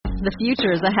The future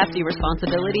is a hefty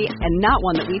responsibility and not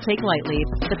one that we take lightly.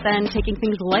 But then, taking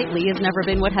things lightly has never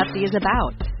been what Hefty is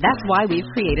about. That's why we've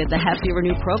created the Hefty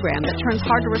Renew program that turns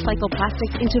hard-to-recycle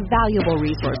plastics into valuable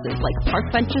resources like park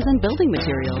benches and building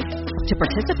materials. To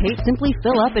participate, simply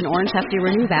fill up an orange Hefty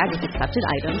Renew bag with accepted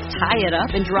items, tie it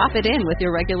up, and drop it in with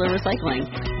your regular recycling.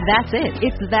 That's it.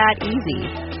 It's that easy.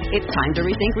 It's time to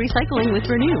rethink recycling with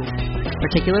Renew.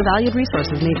 Particular valued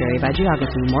resources may vary by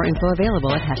geography. More info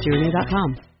available at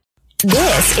heftyrenew.com.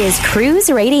 This is Cruise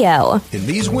Radio. In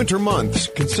these winter months,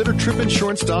 consider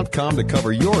tripinsurance.com to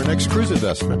cover your next cruise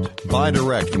investment. Buy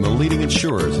direct from the leading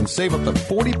insurers and save up to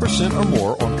 40% or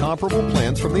more on comparable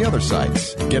plans from the other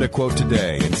sites. Get a quote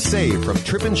today and save from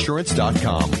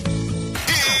tripinsurance.com.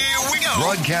 Here we go.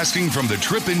 Broadcasting from the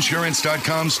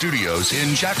tripinsurance.com studios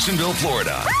in Jacksonville,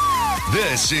 Florida.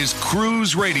 This is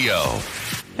Cruise Radio.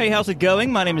 Hey, how's it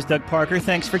going? My name is Doug Parker.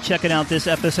 Thanks for checking out this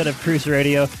episode of Cruise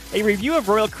Radio. A review of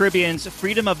Royal Caribbean's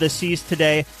Freedom of the Seas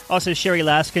today. Also, Sherry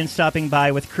Laskin stopping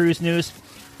by with Cruise News.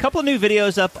 A couple of new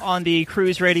videos up on the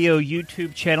Cruise Radio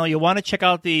YouTube channel. You'll want to check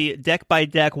out the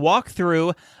deck-by-deck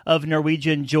walkthrough of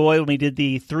Norwegian Joy when we did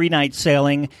the 3-night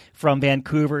sailing from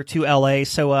Vancouver to LA.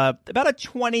 So about a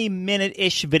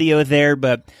 20-minute-ish video there,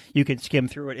 but you can skim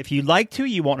through it if you'd like to.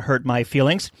 You won't hurt my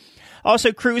feelings.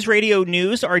 Also, Cruise Radio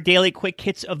News, our daily quick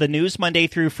hits of the news, Monday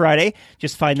through Friday.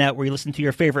 Just find that where you listen to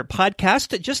your favorite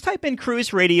podcast. Just type in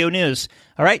Cruise Radio News.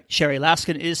 All right, Sherry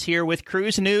Laskin is here with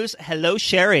Cruise News. Hello,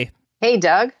 Sherry. Hey,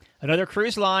 Doug. Another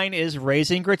cruise line is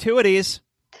raising gratuities.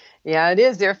 Yeah, it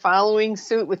is. They're following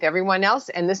suit with everyone else,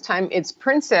 and this time it's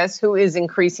Princess who is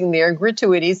increasing their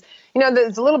gratuities. You know,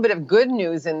 there's a little bit of good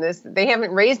news in this. They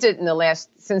haven't raised it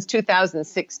since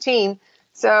 2016.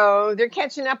 So they're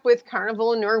catching up with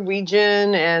Carnival and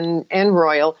Norwegian and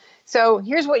Royal. So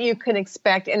here's what you can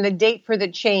expect. And the date for the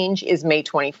change is May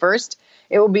 21st.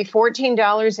 It will be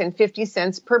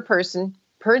 $14.50 per person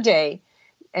per day.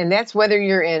 And that's whether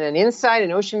you're in an inside,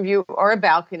 an ocean view, or a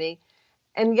balcony.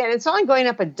 And again, it's only going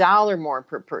up $1 more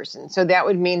per person. So that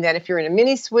would mean that if you're in a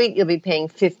mini suite, you'll be paying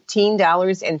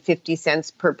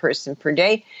 $15.50 per person per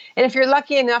day. And if you're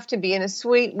lucky enough to be in a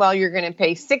suite, well, you're going to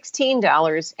pay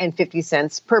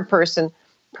 $16.50 per person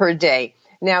per day.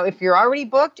 Now, if you're already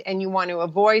booked and you want to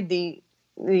avoid the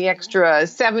extra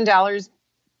 $7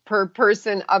 per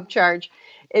person upcharge,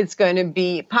 it's going to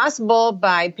be possible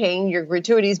by paying your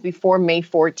gratuities before May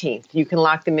 14th. You can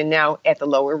lock them in now at the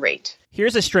lower rate.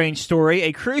 Here's a strange story.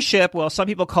 A cruise ship, well, some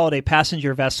people call it a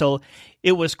passenger vessel,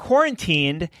 it was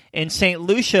quarantined in St.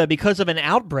 Lucia because of an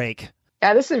outbreak.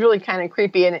 Yeah, this is really kind of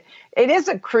creepy. And it is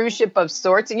a cruise ship of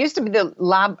sorts. It used to be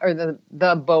the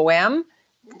Bohème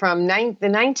from the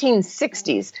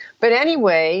 1960s. But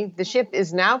anyway, the ship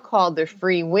is now called the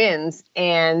Free Winds,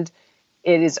 and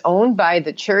it is owned by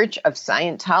the Church of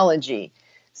Scientology.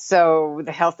 So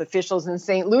the health officials in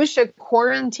St. Lucia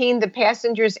quarantined the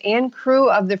passengers and crew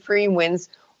of the Free Winds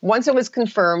once it was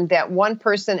confirmed that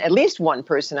at least one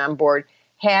person on board,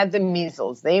 had the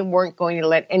measles. They weren't going to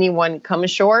let anyone come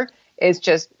ashore. It's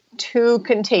just too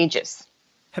contagious.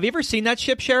 Have you ever seen that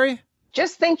ship, Sherry?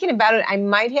 Just thinking about it, I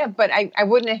might have, but I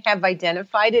wouldn't have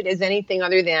identified it as anything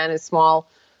other than a small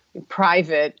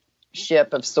private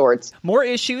ship of sorts. More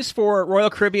issues for Royal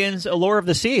Caribbean's Allure of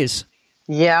the Seas.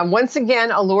 Yeah, once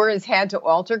again, Allure has had to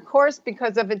alter course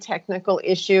because of a technical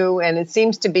issue, and it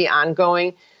seems to be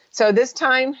ongoing. So this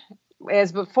time,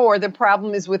 as before, the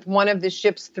problem is with one of the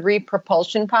ship's 3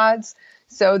 propulsion pods.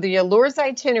 So the Allure's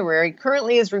itinerary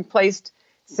currently has replaced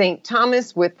St.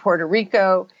 Thomas with Puerto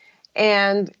Rico,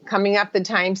 and coming up, the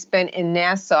time spent in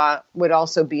Nassau would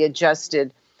also be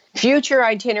adjusted. Future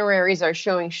itineraries are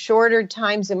showing shorter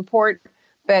times in port,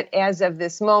 but as of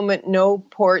this moment, no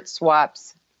port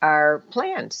swaps are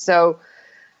planned. So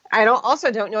I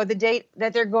also don't know the date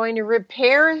that they're going to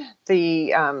repair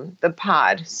the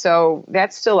pod. So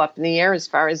that's still up in the air as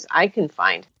far as I can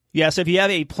find. Yes, if you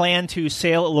have a plan to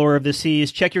sail Allure of the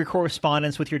Seas, check your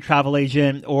correspondence with your travel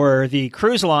agent or the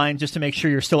cruise line just to make sure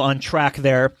you're still on track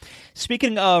there.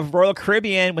 Speaking of Royal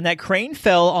Caribbean, when that crane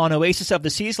fell on Oasis of the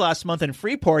Seas last month in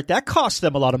Freeport, that cost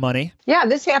them a lot of money. Yeah,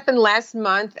 this happened last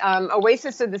month.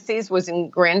 Oasis of the Seas was in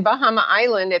Grand Bahama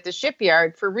Island at the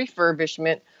shipyard for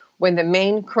refurbishment when the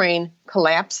main crane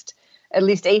collapsed. At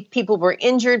least 8 people were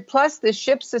injured, plus the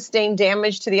ship sustained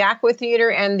damage to the aqua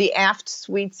theater and the aft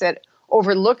suites that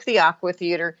overlook the aqua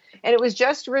theater. And it was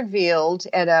just revealed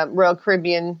at a Royal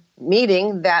Caribbean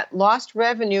meeting that lost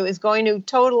revenue is going to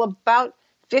total about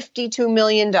 $52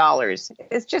 million.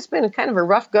 It's just been kind of a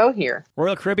rough go here.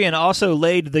 Royal Caribbean also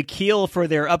laid the keel for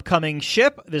their upcoming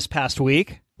ship this past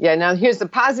week. Yeah, now here's the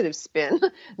positive spin.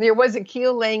 There was a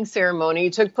keel-laying ceremony.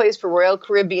 It took place for Royal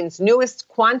Caribbean's newest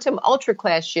Quantum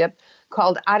Ultra-class ship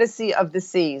called Odyssey of the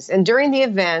Seas. And during the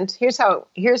event, here's how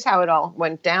it all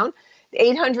went down. The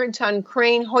 800-ton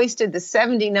crane hoisted the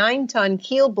 79-ton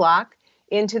keel block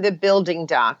into the building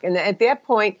dock. And at that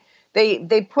point,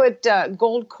 they put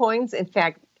gold coins. In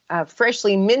fact,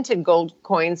 freshly minted gold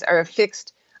coins are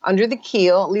affixed under the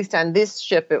keel, at least on this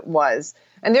ship it was.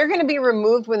 And they're going to be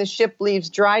removed when the ship leaves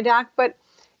dry dock. But,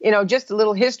 just a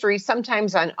little history.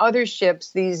 Sometimes on other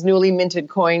ships, these newly minted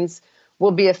coins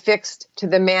will be affixed to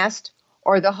the mast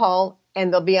or the hull,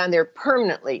 and they'll be on there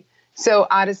permanently. So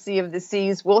Odyssey of the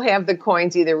Seas will have the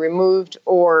coins either removed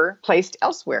or placed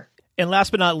elsewhere. And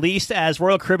last but not least, as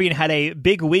Royal Caribbean had a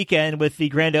big weekend with the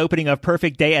grand opening of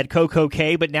Perfect Day at Coco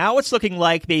Cay, but now it's looking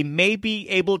like they may be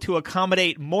able to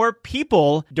accommodate more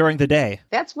people during the day.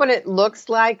 That's what it looks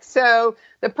like. So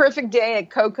the Perfect Day at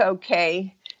Coco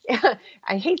Cay,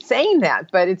 I hate saying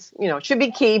that, but it's, it should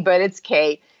be Key, but it's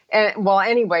Cay. And, well,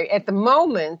 anyway, at the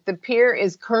moment, the pier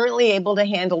is currently able to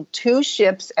handle 2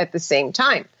 ships at the same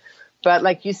time. But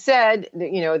like you said,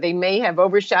 they may have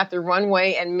overshot the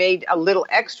runway and made a little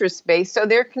extra space. So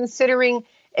they're considering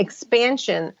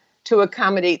expansion to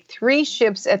accommodate 3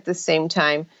 ships at the same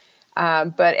time.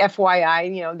 But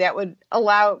FYI, that would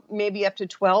allow maybe up to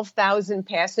 12,000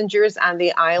 passengers on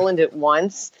the island at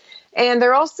once. And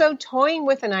they're also toying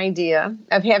with an idea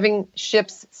of having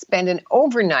ships spend an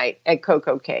overnight at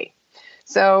Coco Cay.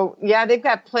 So, yeah, they've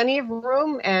got plenty of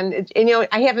room. And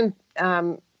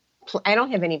I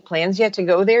don't have any plans yet to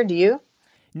go there. Do you?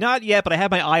 Not yet, but I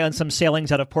have my eye on some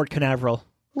sailings out of Port Canaveral.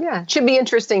 Yeah, it should be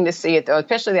interesting to see it, though,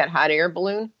 especially that hot air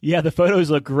balloon. Yeah, the photos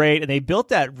look great, and they built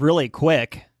that really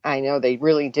quick. I know, they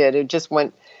really did. It just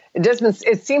went,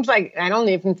 it seems like, I don't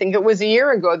even think it was a year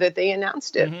ago that they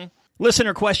announced it. Mm-hmm.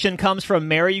 Listener question comes from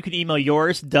Mary. You can email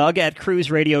yours,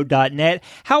 Doug@cruiseradio.net.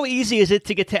 How easy is it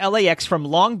to get to LAX from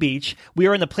Long Beach? We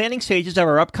are in the planning stages of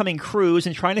our upcoming cruise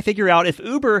and trying to figure out if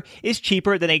Uber is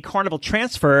cheaper than a Carnival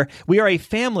transfer. We are a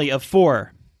family of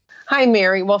 4. Hi,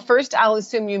 Mary. Well, first, I'll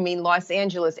assume you mean Los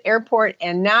Angeles Airport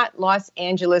and not Los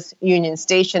Angeles Union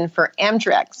Station for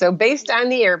Amtrak. So based on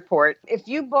the airport, if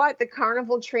you bought the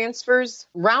Carnival transfers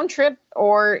round trip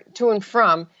or to and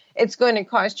from, it's going to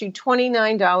cost you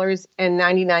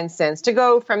 $29.99 to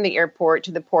go from the airport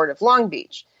to the Port of Long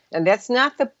Beach. And that's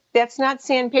not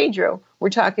San Pedro.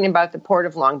 We're talking about the Port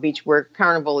of Long Beach where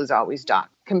Carnival is always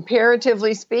docked.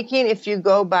 Comparatively speaking, if you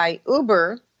go by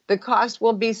Uber, the cost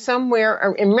will be somewhere,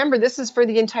 and remember, this is for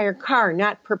the entire car,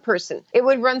 not per person. It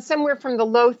would run somewhere from the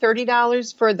low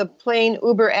 $30 for the plain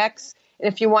Uber X. And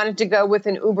if you wanted to go with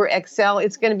an Uber XL,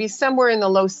 it's going to be somewhere in the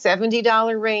low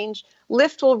 $70 range.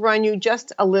 Lyft will run you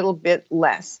just a little bit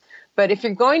less. But if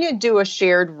you're going to do a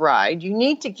shared ride, you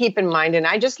need to keep in mind, and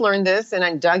I just learned this,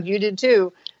 and Doug, you did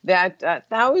too, that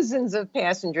thousands of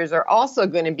passengers are also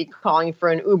going to be calling for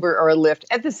an Uber or a Lyft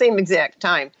at the same exact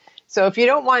time. So if you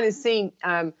don't want to see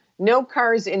no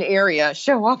cars in area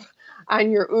show up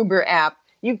on your Uber app,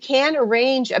 you can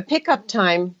arrange a pickup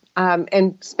time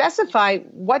and specify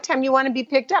what time you want to be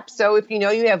picked up. So if you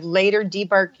have later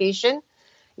debarkation,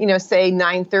 say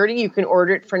 9:30, you can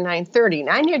order it for 9:30. And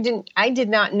I did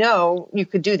not know you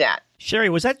could do that. Sherry,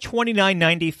 was that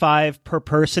 $29.95 per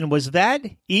person? Was that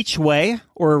each way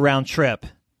or a round trip?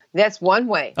 That's one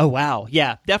way. Oh, wow.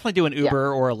 Yeah, definitely do an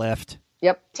Uber or a Lyft.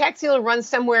 Yep. Taxi will run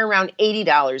somewhere around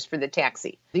 $80 for the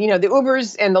taxi. The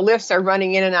Ubers and the Lyfts are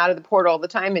running in and out of the port all the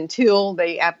time until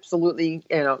they absolutely,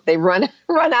 they run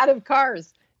out of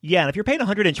cars. Yeah, and if you're paying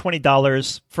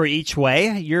 $120 for each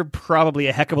way, you're probably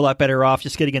a heck of a lot better off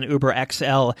just getting an Uber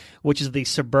XL, which is the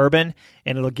Suburban,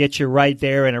 and it'll get you right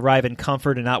there and arrive in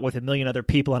comfort and not with a million other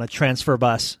people on a transfer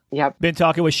bus. Yep. Been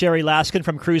talking with Sherry Laskin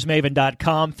from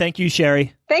CruiseMaven.com. Thank you,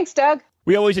 Sherry. Thanks, Doug.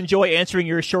 We always enjoy answering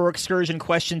your shore excursion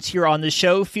questions here on the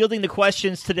show. Fielding the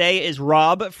questions today is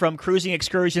Rob from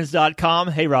CruisingExcursions.com.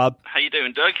 Hey, Rob. How you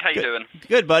doing, Doug? How you doing?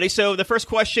 Good, buddy. So the first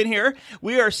question here,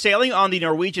 we are sailing on the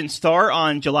Norwegian Star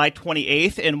on July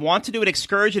 28th and want to do an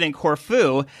excursion in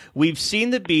Corfu. We've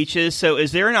seen the beaches, so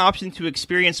is there an option to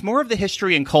experience more of the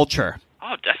history and culture?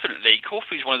 Oh, definitely.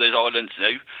 Corfu is one of those islands,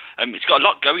 it's got a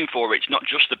lot going for it. It's not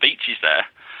just the beaches there.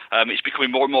 It's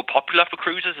becoming more and more popular for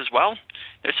cruisers as well.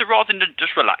 So rather than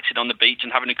just relaxing on the beach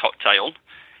and having a cocktail,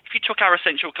 if you took our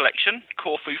essential collection,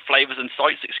 Corfu Flavours and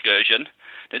Sights excursion,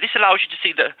 this allows you to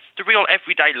see the real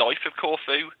everyday life of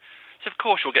Corfu. So of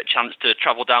course you'll get a chance to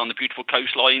travel down the beautiful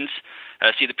coastlines,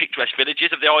 see the picturesque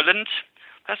villages of the island.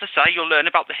 As I say, you'll learn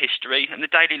about the history and the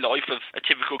daily life of a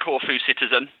typical Corfu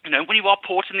citizen. When you are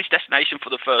porting this destination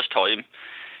for the first time,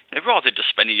 Rather than just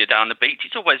spending your day on the beach,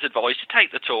 it's always advised to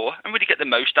take the tour and really get the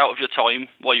most out of your time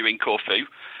while you're in Corfu.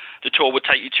 The tour would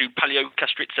take you to Palio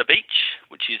Castrizza Beach,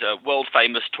 which is a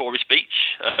world-famous tourist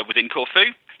beach within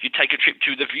Corfu. You'd take a trip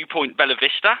to the viewpoint Bella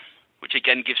Vista, which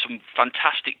again gives some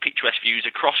fantastic picturesque views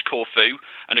across Corfu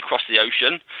and across the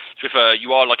ocean. So if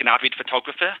you are like an avid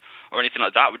photographer or anything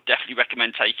like that, I would definitely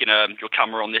recommend taking your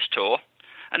camera on this tour.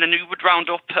 And then we would round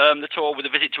up the tour with a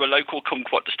visit to a local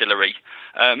kumquat distillery,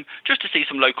 just to see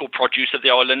some local produce of the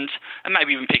island, and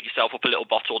maybe even pick yourself up a little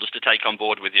bottle just to take on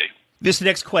board with you. This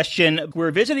next question,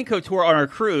 we're visiting Kotor on our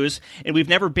cruise, and we've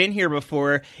never been here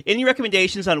before. Any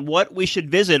recommendations on what we should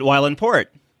visit while in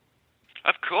port?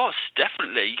 Of course,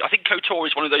 definitely. I think Kotor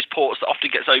is one of those ports that often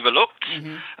gets overlooked.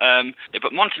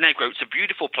 But Montenegro, it's a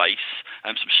beautiful place,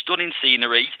 some stunning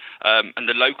scenery, and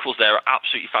the locals there are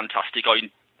absolutely fantastic.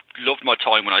 I loved my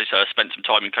time when I spent some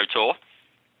time in Kotor.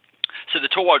 So the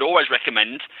tour I'd always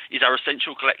recommend is our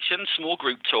Essential Collection small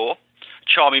group tour,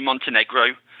 Charming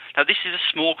Montenegro. Now, this is a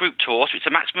small group tour, so it's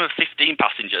a maximum of 15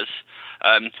 passengers.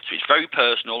 So it's very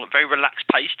personal, a very relaxed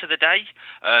pace to the day,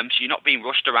 so you're not being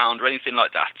rushed around or anything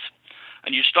like that.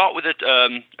 And you start with a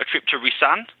trip to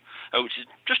Risan, which is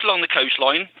just along the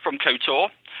coastline from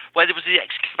Kotor, where there was the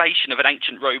excavation of an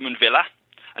ancient Roman villa,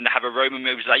 and they have a Roman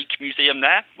mosaic museum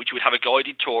there, which you would have a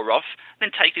guided tour of,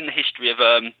 and then taking the history of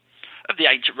the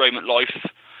ancient Roman life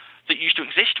that used to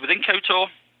exist within Kotor.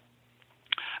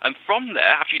 And from there,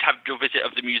 after you'd have your visit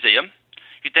of the museum,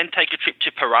 you'd then take a trip to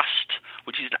Perast,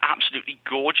 which is an absolutely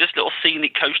gorgeous little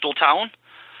scenic coastal town,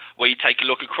 where you take a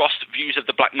look across views of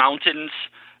the Black Mountains.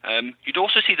 You'd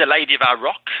also see the Lady of Our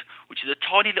Rock, which is a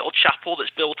tiny little chapel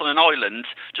that's built on an island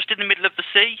just in the middle of the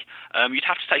sea. You'd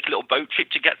have to take a little boat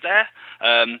trip to get there,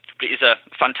 but it is a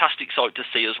fantastic sight to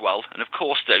see as well. And of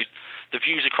course, though, the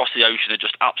views across the ocean are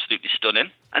just absolutely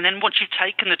stunning. And then once you've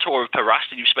taken the tour of Perast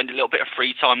and you've spent a little bit of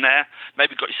free time there,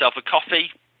 maybe got yourself a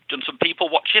coffee, done some people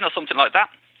watching or something like that,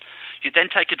 you then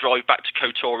take a drive back to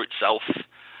Kotor itself.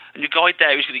 And your guide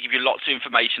there is going to give you lots of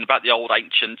information about the old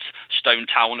ancient stone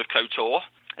town of Kotor.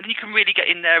 And then you can really get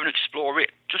in there and explore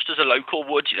it just as a local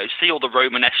would, see all the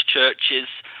Romanesque churches,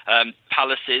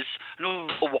 palaces, and all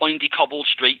the windy cobbled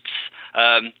streets.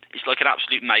 It's like an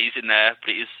absolute maze in there, but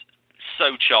it is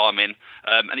so charming.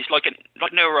 And it's like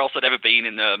nowhere else I'd ever been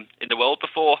in the world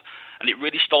before. And it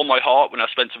really stole my heart when I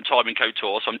spent some time in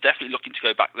Kotor. So I'm definitely looking to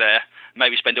go back there,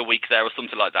 maybe spend a week there or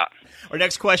something like that. Our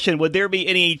next question, would there be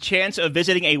any chance of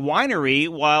visiting a winery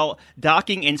while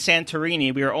docking in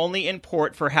Santorini? We are only in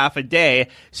port for half a day,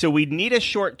 so we'd need a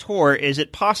short tour. Is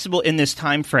it possible in this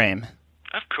time frame?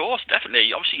 Of course,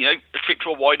 definitely. Obviously, a trip to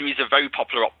a winery is a very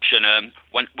popular option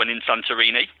when in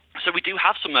Santorini. So we do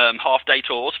have some half-day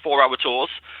tours, 4-hour tours,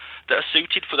 that are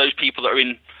suited for those people that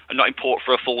are not in port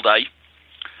for a full day.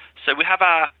 So we have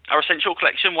our Essential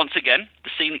Collection, once again, the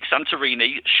Scenic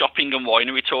Santorini Shopping and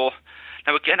Winery Tour.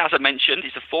 Now, again, as I mentioned,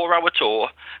 it's a 4-hour tour,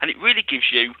 and it really gives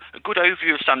you a good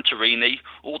overview of Santorini,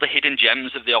 all the hidden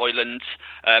gems of the island,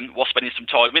 while spending some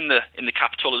time in the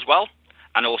capital as well,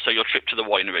 and also your trip to the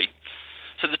winery.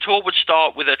 So the tour would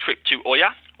start with a trip to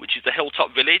Oia, which is the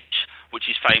hilltop village, which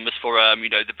is famous for,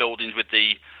 the buildings with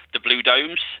the blue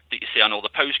domes that you see on all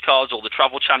the postcards, all the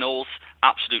travel channels,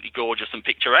 absolutely gorgeous and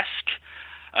picturesque.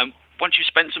 Once you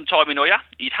spent some time in Oia,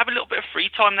 you'd have a little bit of free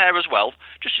time there as well,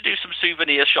 just to do some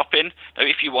souvenir shopping,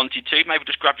 if you wanted to, maybe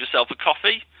just grab yourself a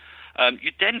coffee.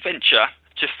 You'd then venture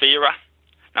to Fira.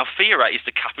 Now, Fira is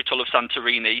the capital of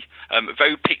Santorini, a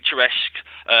very picturesque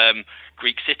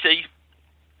Greek city.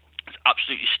 It's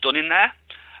absolutely stunning there.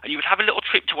 And you would have a little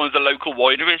trip to one of the local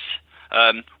wineries,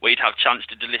 where you'd have a chance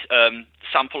to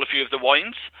sample a few of the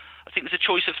wines. I think there's a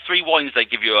choice of 3 wines they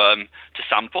give you to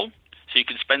sample. So you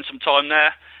can spend some time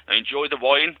there, enjoy the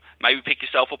wine, maybe pick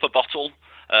yourself up a bottle,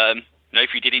 if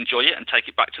you did enjoy it, and take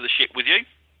it back to the ship with you.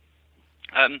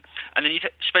 And then you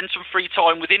spend some free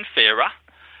time within Fira,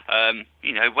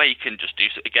 where you can just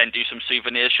do some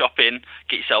souvenir shopping,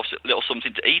 get yourself a little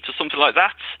something to eat or something like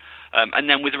that, and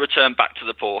then with a return back to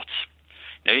the port.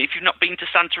 If you've not been to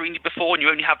Santorini before and you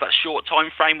only have that short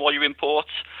time frame while you're in port,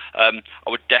 I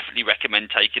would definitely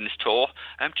recommend taking this tour,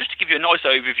 just to give you a nice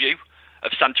overview of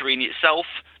Santorini itself,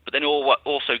 but then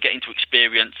also getting to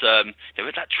experience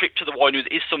that trip to the winery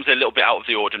is something a little bit out of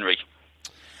the ordinary.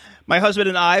 My husband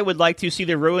and I would like to see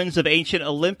the ruins of ancient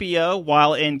Olympia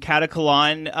while in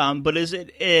Katakolan, but is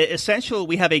it essential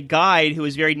we have a guide who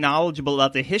is very knowledgeable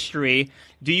about the history?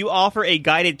 Do you offer a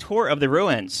guided tour of the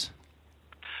ruins?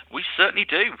 We certainly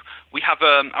do. We have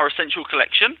our Essential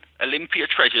Collection, Olympia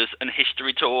Treasures and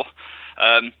History Tour.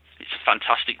 It's a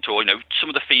fantastic tour. Some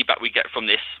of the feedback we get from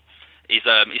this is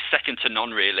second to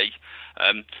none, really.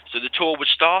 So the tour would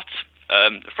start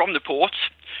From the port,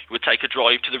 you would take a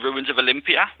drive to the ruins of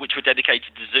Olympia, which were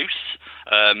dedicated to Zeus,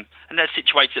 and they're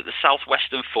situated at the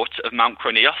southwestern foot of Mount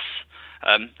Cronios.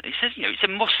 He says, it's a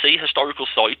must-see historical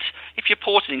site. If you're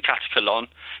porting in Katakalon,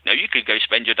 you could go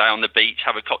spend your day on the beach,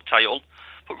 have a cocktail,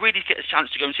 but really get a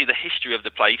chance to go and see the history of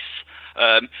the place,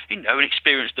 and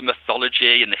experience the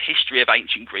mythology and the history of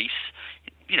ancient Greece.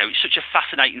 It's such a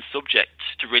fascinating subject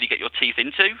to really get your teeth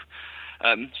into.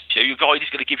 So your guide is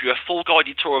going to give you a full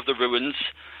guided tour of the ruins,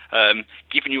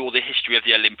 giving you all the history of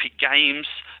the Olympic Games,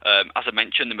 as I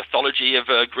mentioned, the mythology of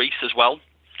Greece as well.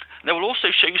 And they will also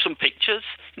show you some pictures,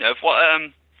 of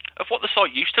what the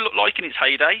site used to look like in its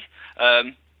heyday,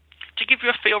 to give you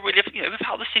a feel really of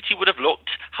how the city would have looked,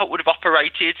 how it would have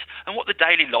operated, and what the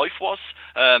daily life was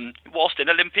whilst in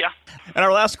Olympia. And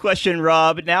our last question,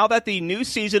 Rob, now that the new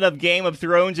season of Game of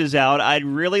Thrones is out, I'd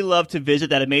really love to visit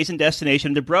that amazing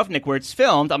destination, Dubrovnik, where it's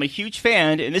filmed. I'm a huge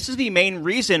fan, and this is the main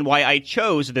reason why I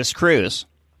chose this cruise.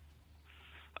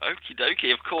 Okie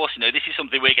dokie, of course, this is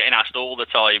something we're getting asked all the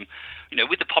time.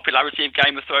 With the popularity of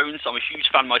Game of Thrones, I'm a huge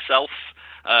fan myself.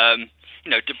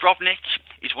 Dubrovnik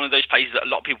is one of those places that a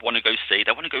lot of people want to go see.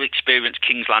 They want to go experience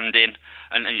King's Landing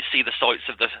and you see the sights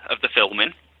of the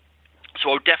filming. So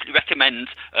I would definitely recommend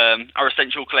our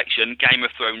Essential Collection Game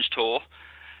of Thrones tour.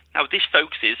 Now, this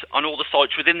focuses on all the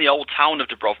sites within the old town of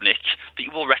Dubrovnik that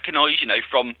you will recognise,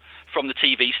 from the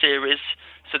TV series.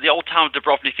 So the old town of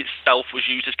Dubrovnik itself was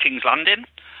used as King's Landing,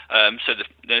 so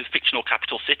the fictional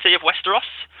capital city of Westeros.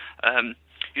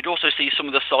 You'd also see some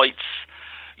of the sites.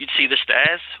 You'd see the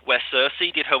stairs where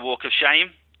Cersei did her walk of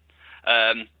shame.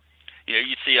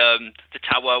 You'd see the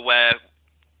tower where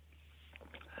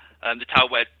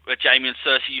Jaime and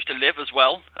Cersei used to live as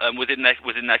well, within their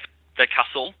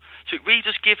castle. So it really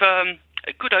does give a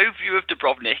good overview of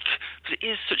Dubrovnik, because it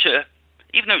is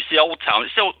even though it's the old town,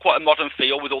 it's still quite a modern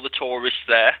feel with all the tourists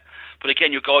there. But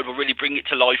again, your guide will really bring it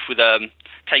to life with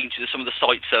taking you to some of the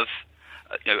sites of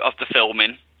the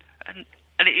filming, and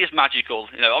it is magical.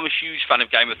 I'm a huge fan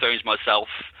of Game of Thrones myself.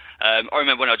 I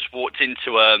remember when I just walked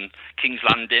into King's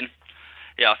Landing.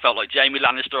 I felt like Jaime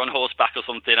Lannister on horseback or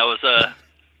something. I was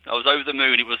over the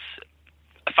moon. It was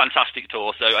a fantastic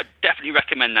tour, so I definitely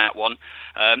recommend that one.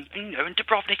 And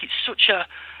Dubrovnik, it's such a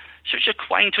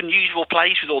quaint, unusual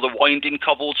place with all the winding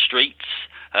cobbled streets.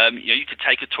 You could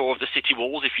take a tour of the city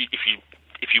walls if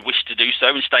you wish to do so,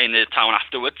 and stay in the town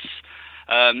afterwards.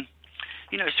 So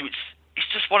it's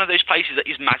just one of those places that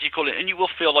is magical, and you will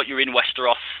feel like you're in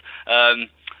Westeros. And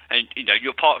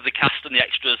you're part of the cast and the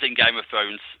extras in Game of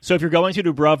Thrones. So if you're going to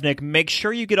Dubrovnik, make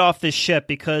sure you get off this ship,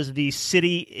 because the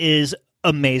city is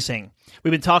amazing.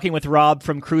 We've been talking with Rob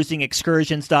from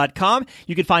cruisingexcursions.com.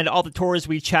 You can find all the tours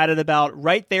we chatted about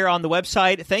right there on the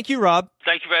website. Thank you, Rob.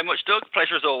 Thank you very much, Doug.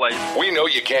 Pleasure as always. We know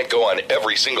you can't go on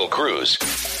every single cruise,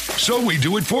 so we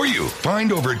do it for you.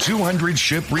 Find over 200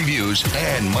 ship reviews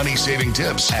and money-saving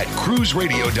tips at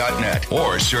cruiseradio.net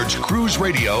or search Cruise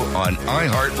Radio on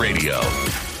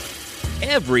iHeartRadio.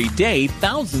 Every day,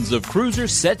 thousands of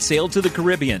cruisers set sail to the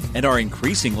Caribbean and are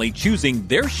increasingly choosing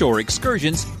their shore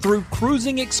excursions through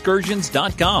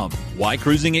cruisingexcursions.com. Why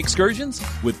cruising excursions?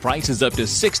 With prices up to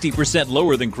 60%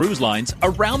 lower than cruise lines,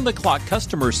 around-the-clock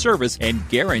customer service, and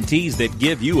guarantees that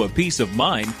give you a peace of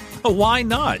mind, why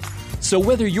not? So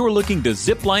whether you're looking to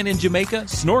zipline in Jamaica,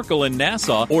 snorkel in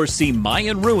Nassau, or see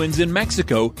Mayan ruins in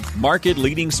Mexico,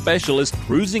 market-leading specialist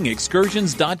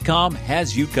cruisingexcursions.com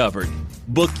has you covered.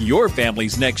 Book your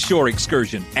family's next shore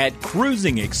excursion at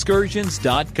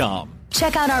cruisingexcursions.com.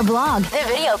 Check out our blog, the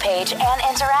video page, and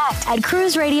interact at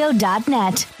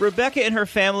cruiseradio.net. Rebecca and her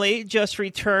family just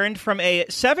returned from a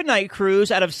 7-night cruise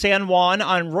out of San Juan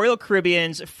on Royal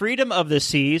Caribbean's Freedom of the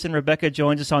Seas, and Rebecca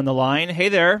joins us on the line. Hey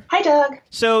there. Hi, Doug.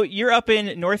 So you're up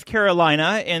in North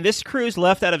Carolina, and this cruise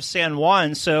left out of San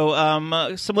Juan,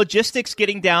 so some logistics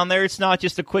getting down there. It's not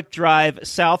just a quick drive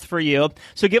south for you.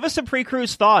 So give us some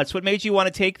pre-cruise thoughts. What made you want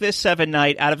to take this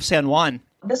 7-night out of San Juan?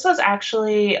 This was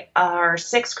actually our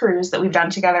 6th cruise that we've done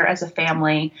together as a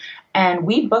family, and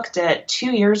we booked it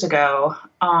 2 years ago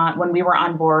when we were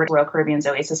on board Royal Caribbean's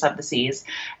Oasis of the Seas.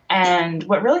 And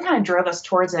what really kind of drove us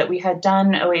towards it, we had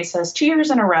done Oasis 2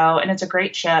 years in a row, and it's a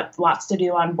great ship, lots to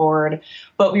do on board,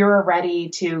 but we were ready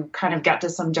to kind of get to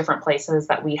some different places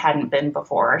that we hadn't been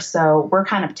before. So we're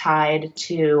kind of tied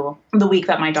to the week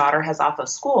that my daughter has off of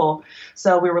school.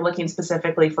 So we were looking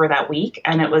specifically for that week,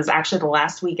 and it was actually the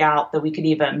last week out that we could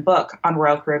even book on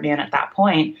Royal Caribbean at that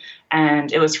point.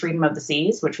 And it was Freedom of the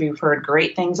Seas, which we've heard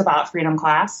great things about Freedom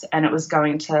Class. And it was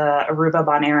going to Aruba,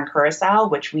 Bonaire, and Curacao,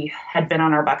 which we had been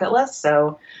on our bucket list.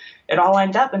 So it all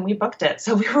lined up and we booked it.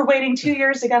 So we were waiting 2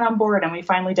 years to get on board and we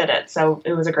finally did it. So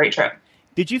it was a great trip.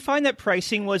 Did you find that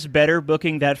pricing was better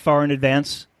booking that far in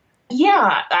advance?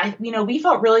 Yeah, we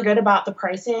felt really good about the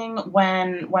pricing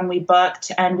when we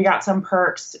booked, and we got some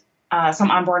perks,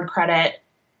 some onboard credit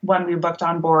when we booked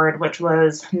on board, which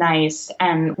was nice.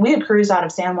 And we had cruised out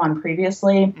of San Juan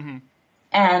previously. Mm-hmm.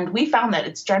 And we found that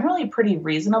it's generally pretty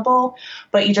reasonable,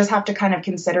 but you just have to kind of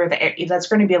consider that's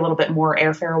going to be a little bit more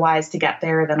airfare-wise to get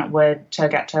there than it would to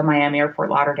get to Miami or Fort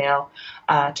Lauderdale,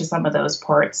 to some of those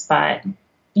ports. But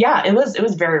yeah, it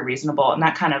was very reasonable, and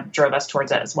that kind of drove us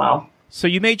towards it as well. So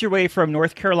you made your way from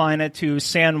North Carolina to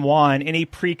San Juan. Any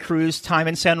pre-cruise time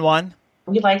in San Juan?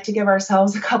 We like to give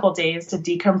ourselves a couple days to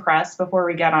decompress before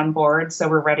we get on board, so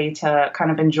we're ready to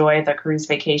kind of enjoy the cruise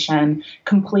vacation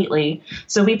completely.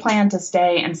 So we plan to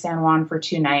stay in San Juan for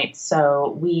 2 nights.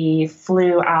 So we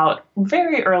flew out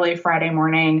very early Friday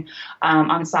morning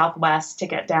on Southwest to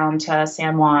get down to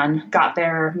San Juan, got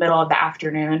there middle of the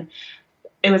afternoon.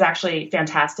 It was actually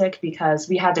fantastic because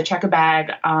we had to check a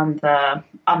bag on the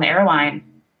airline.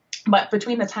 But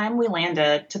between the time we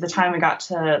landed to the time we got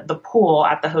to the pool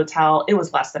at the hotel, it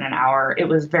was less than an hour. It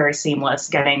was very seamless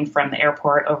getting from the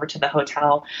airport over to the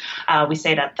hotel. We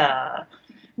stayed at the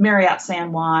Marriott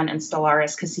San Juan and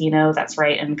Stellaris Casino. That's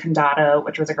right in Condado,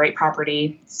 which was a great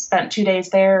property. Spent 2 days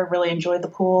there, really enjoyed the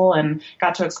pool, and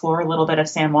got to explore a little bit of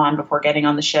San Juan before getting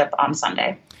on the ship on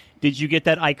Sunday. Did you get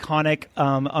that iconic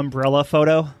umbrella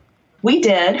photo? We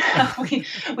did.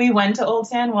 We went to Old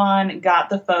San Juan, got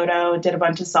the photo, did a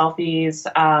bunch of selfies.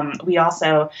 We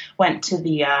also went to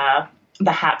the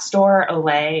hat store,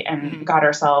 Olay, and got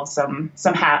ourselves some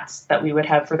hats that we would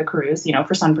have for the cruise,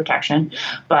 for sun protection.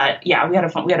 But yeah, we had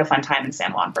a fun time in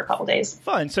San Juan for a couple days.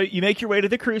 Fun. So you make your way to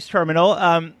the cruise terminal.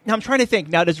 Now I'm trying to think.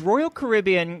 Now, does Royal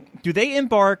Caribbean, do they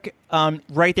embark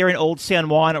right there in Old San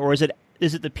Juan, or is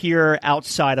it the pier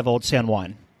outside of Old San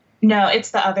Juan? No, it's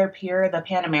the other pier, the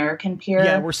Pan American Pier.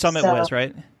 Yeah, where Summit was,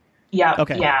 right? Yeah.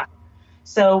 Okay. Yeah.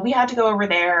 So we had to go over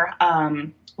there.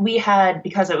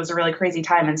 Because it was a really crazy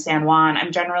time in San Juan,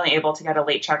 I'm generally able to get a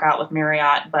late checkout with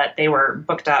Marriott, but they were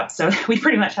booked up. So we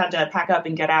pretty much had to pack up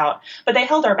and get out. But they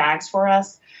held our bags for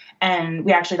us. And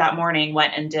we actually that morning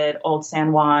went and did Old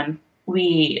San Juan.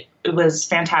 It was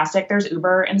fantastic. There's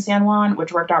Uber in San Juan,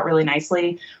 which worked out really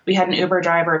nicely. We had an Uber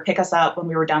driver pick us up when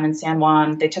we were done in San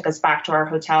Juan. They took us back to our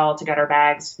hotel to get our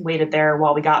bags, waited there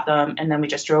while we got them, and then we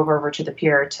just drove over to the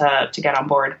pier to get on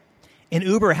board. In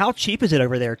Uber, how cheap is it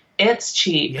over there? It's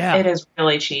cheap. Yeah. It is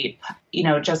really cheap.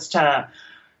 Just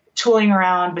tooling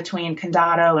around between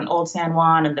Condado and Old San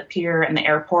Juan and the pier and the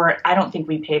airport, I don't think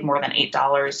we paid more than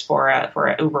 $8 for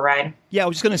an Uber ride. Yeah, I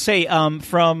was just going to say,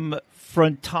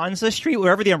 from Tanza Street,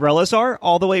 wherever the umbrellas are,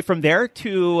 all the way from there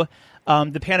to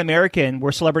the Pan American,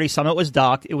 where Celebrity Summit was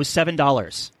docked, it was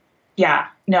 $7. Yeah,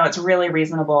 no, it's really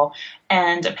reasonable.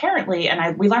 And apparently,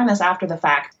 we learned this after the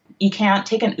fact, you can't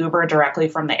take an Uber directly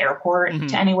from the airport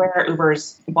to anywhere.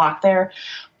 Uber's blocked there.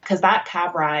 Because that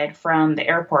cab ride from the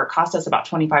airport cost us about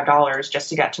 $25 just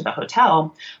to get to the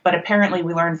hotel. But apparently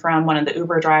we learned from one of the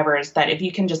Uber drivers that if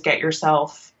you can just get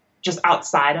yourself just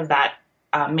outside of that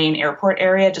main airport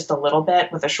area just a little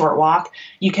bit with a short walk,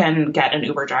 you can get an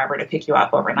Uber driver to pick you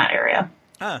up over in that area.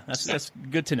 That's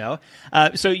good to know.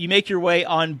 So you make your way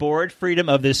on board Freedom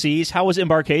of the Seas. How was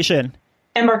embarkation?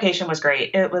 Embarkation was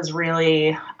great. It was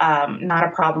really not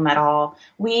a problem at all.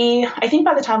 I think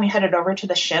by the time we headed over to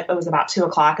the ship, it was about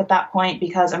 2:00 at that point,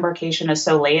 because embarkation is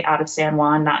so late out of San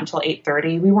Juan, not until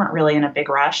 8:30. We weren't really in a big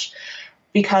rush.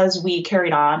 Because we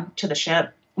carried on to the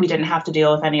ship, we didn't have to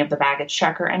deal with any of the baggage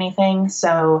check or anything.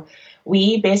 So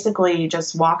we basically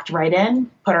just walked right in,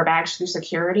 put our bags through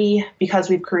security. Because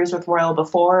we've cruised with Royal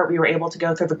before, we were able to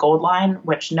go through the gold line,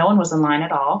 which no one was in line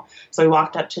at all. So we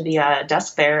walked up to the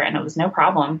desk there, and it was no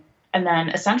problem. And then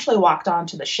essentially walked on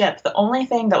to the ship. The only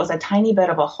thing that was a tiny bit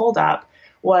of a holdup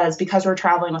was because we're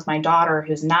traveling with my daughter,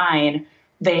 who's 9,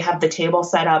 they have the table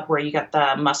set up where you get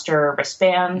the muster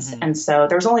wristbands. And so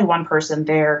there's only one person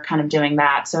there kind of doing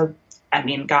that. So I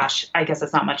mean, gosh, I guess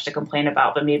it's not much to complain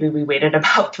about, but maybe we waited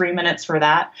about 3 minutes for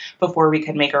that before we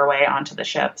could make our way onto the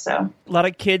ship. So a lot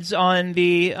of kids on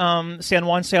the San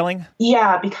Juan sailing?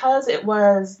 Yeah, because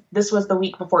this was the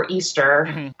week before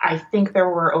Easter. I think there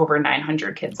were over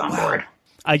 900 kids on board.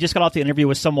 I just got off the interview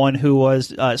with someone who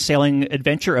was sailing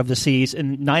Adventure of the Seas,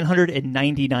 and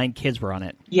 999 kids were on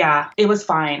it. Yeah, it was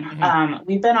fine.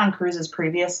 We've been on cruises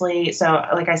previously. So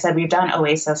like I said, we've done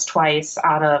Oasis twice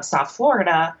out of South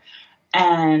Florida.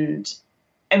 And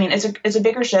I mean, it's a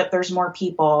bigger ship. There's more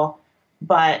people,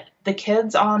 but the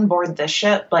kids on board this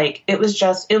ship, it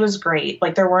was great.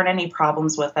 There weren't any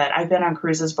problems with it. I've been on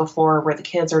cruises before where the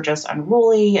kids are just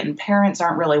unruly and parents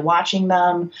aren't really watching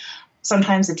them.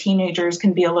 Sometimes the teenagers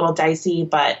can be a little dicey,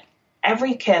 but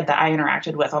every kid that I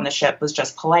interacted with on the ship was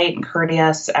just polite and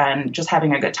courteous and just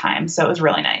having a good time. So it was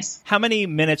really nice. How many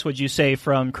minutes would you say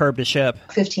from curb to ship?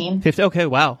 15. 50. Okay,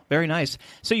 wow. Very nice.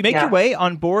 So you make your way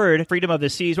on board Freedom of the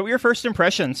Seas. What were your first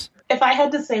impressions? If I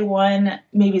had to say one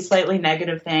maybe slightly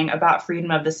negative thing about Freedom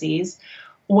of the Seas,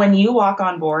 when you walk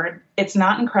on board, it's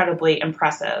not incredibly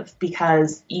impressive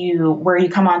because where you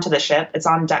come onto the ship, it's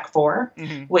on deck 4,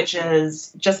 which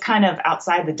is just kind of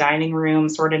outside the dining room,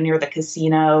 sort of near the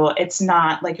casino. It's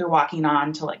not like you're walking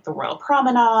on to like the Royal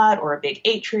Promenade or a big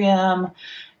atrium.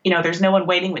 There's no one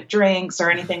waiting with drinks or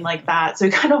anything like that. So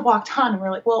we kind of walked on and we're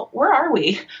like, well, where are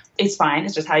we? It's fine.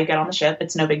 It's just how you get on the ship.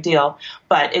 It's no big deal.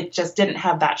 But it just didn't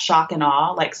have that shock and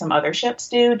awe like some other ships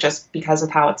do, just because of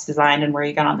how it's designed and where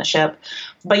you get on the ship.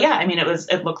 But yeah, I mean,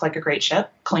 it looked like a great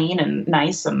ship, clean and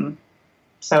nice. And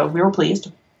so we were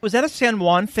pleased. Was that a San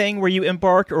Juan thing where you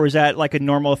embarked, or is that like a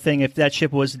normal thing? If that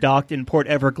ship was docked in Port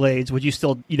Everglades, would you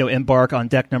still, embark on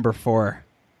deck number 4?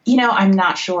 I'm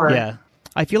not sure. Yeah.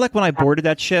 I feel like when I boarded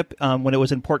that ship, when it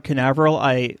was in Port Canaveral,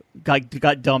 I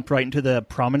got dumped right into the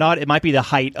promenade. It might be the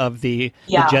height of the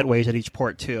jetways at each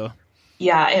port, too.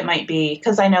 Yeah, it might be.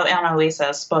 Because I know on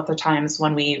Oasis, both the times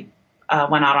when we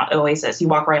went out on Oasis, you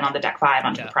walk right on the deck 5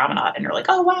 onto the promenade, and you're like,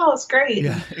 oh, wow, it's great.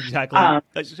 Yeah, exactly.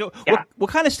 What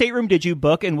kind of stateroom did you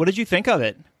book, and what did you think of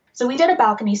it? So we did a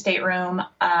balcony stateroom.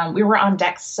 We were on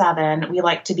deck 7. We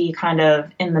like to be kind of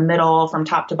in the middle from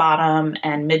top to bottom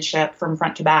and midship from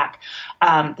front to back.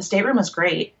 The stateroom was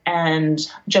great, and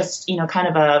just, kind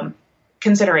of a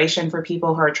consideration for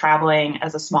people who are traveling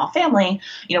as a small family.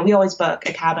 We always book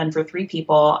a cabin for 3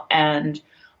 people. And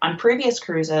on previous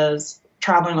cruises,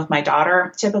 traveling with my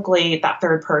daughter, typically that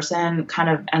third person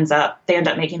they end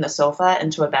up making the sofa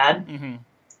into a bed. Mm-hmm.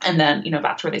 And then,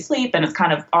 that's where they sleep, and it's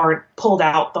kind of pulled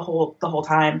out the whole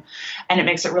time. And it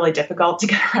makes it really difficult to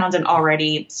get around an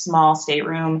already small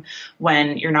stateroom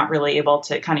when you're not really able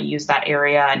to kind of use that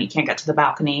area and you can't get to the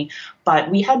balcony.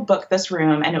 But we had booked this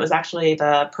room, and it was actually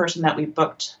the person that we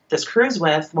booked this cruise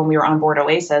with when we were on board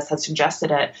Oasis had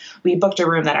suggested it. We booked a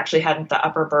room that actually had the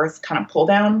upper berth kind of pull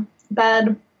down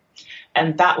bed.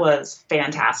 And that was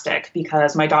fantastic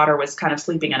because my daughter was kind of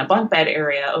sleeping in a bunk bed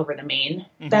area over the main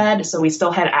bed. So we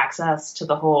still had access to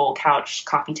the whole couch,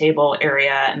 coffee table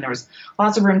area. And there was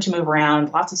lots of room to move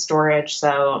around, lots of storage.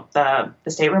 So the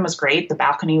stateroom was great. The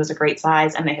balcony was a great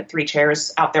size. And they had 3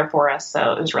 chairs out there for us.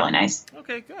 So it was really nice.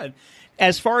 Okay, good.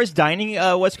 As far as dining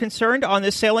was concerned on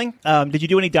this sailing, did you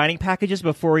do any dining packages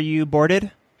before you boarded?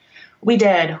 We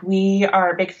did. We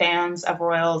are big fans of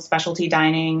Royal's specialty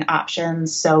dining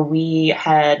options, so we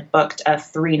had booked a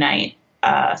 3-night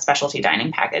specialty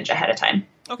dining package ahead of time.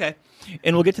 Okay.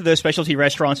 And we'll get to those specialty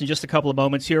restaurants in just a couple of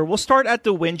moments here. We'll start at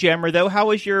the Windjammer, though. How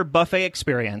was your buffet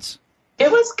experience?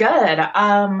 It was good.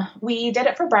 We did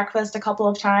it for breakfast a couple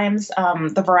of times.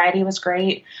 The variety was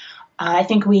great. I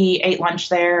think we ate lunch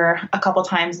there a couple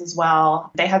times as well.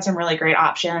 They had some really great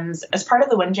options. As part of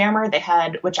the Windjammer, they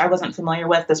had, which I wasn't familiar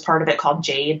with, this part of it called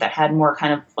Jade that had more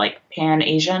kind of like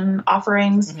Pan-Asian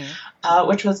offerings,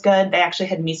 which was good. They actually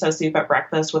had miso soup at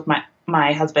breakfast with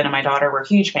my husband and my daughter were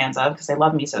huge fans of because they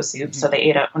love miso soup. So they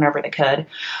ate it whenever they could.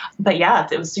 But yeah,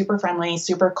 it was super friendly,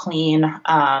 super clean.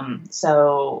 And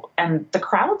the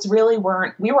crowds really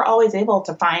we were always able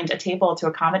to find a table to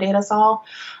accommodate us all,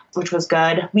 which was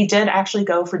good. We did actually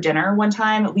go for dinner one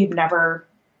time. We've never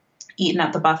eaten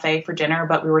at the buffet for dinner,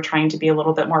 but we were trying to be a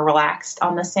little bit more relaxed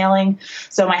on this sailing.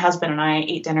 So my husband and I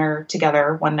ate dinner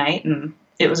together one night, and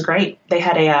it was great. They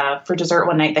had for dessert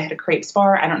one night, they had a crepes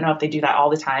bar. I don't know if they do that all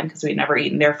the time because we'd never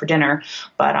eaten there for dinner,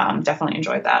 but definitely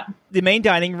enjoyed that. The main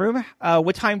dining room,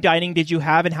 what time dining did you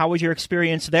have, and how was your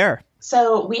experience there?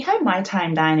 So we had my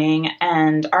time dining,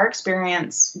 and our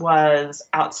experience was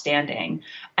outstanding.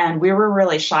 And we were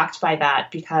really shocked by that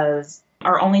because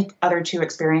our only other 2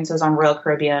 experiences on Royal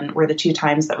Caribbean were the 2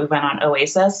 times that we went on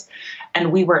Oasis.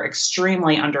 And we were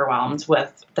extremely underwhelmed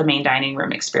with the main dining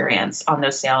room experience on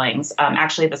those sailings.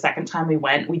 Actually, the second time we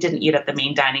went, we didn't eat at the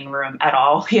main dining room at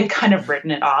all. We had kind of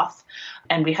written it off.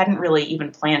 And we hadn't really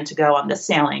even planned to go on this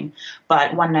sailing.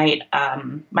 But one night,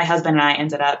 my husband and I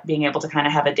ended up being able to kind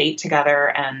of have a date together.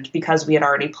 And because we had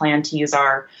already planned to use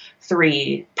our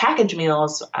 3 package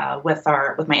meals with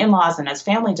my in-laws and as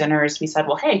family dinners, we said,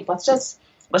 well, hey, let's just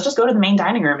go to the main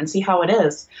dining room and see how it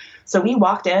is. So we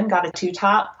walked in, got a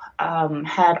 2-top,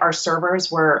 had our servers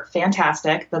were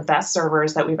fantastic, the best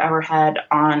servers that we've ever had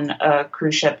on a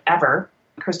cruise ship ever.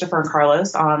 Christopher and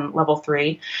Carlos on level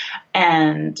 3.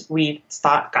 And we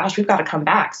thought, gosh, we've got to come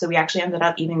back. So we actually ended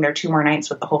up eating there 2 more nights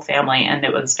with the whole family, and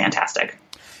it was fantastic.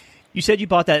 You said you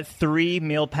bought that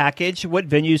 3-meal package. What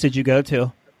venues did you go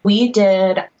to? We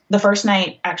did The first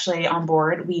night actually on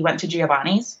board, we went to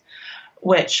Giovanni's,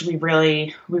 which we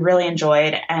really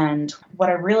enjoyed. And what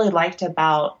I really liked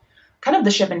about kind of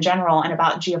the ship in general and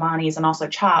about Giovanni's and also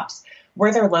Chops,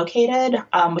 where they're located,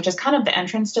 which is kind of the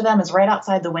entrance to them, is right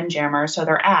outside the Windjammer. So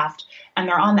they're aft and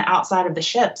they're on the outside of the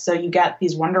ship. So you get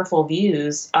these wonderful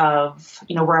views of,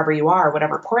 wherever you are,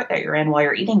 whatever port that you're in while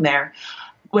you're eating there,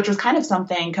 which was kind of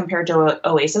something compared to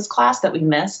Oasis class that we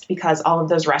missed because all of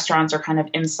those restaurants are kind of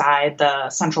inside the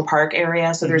Central Park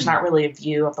area. So there's not really a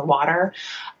view of the water.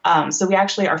 So we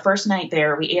actually, our first night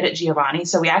there, we ate at Giovanni's.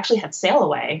 So we actually had sail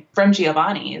away from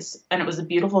Giovanni's, and it was a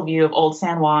beautiful view of Old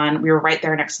San Juan. We were right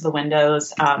there next to the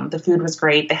windows. The food was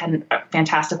great. They had a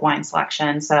fantastic wine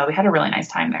selection. So we had a really nice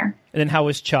time there. And then how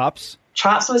was Chops?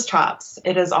 Chops was Chops.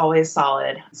 It is always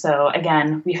solid. So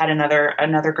again, we had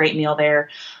another great meal there.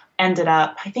 Ended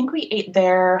up, I think we ate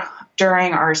there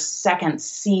during our second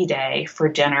sea day for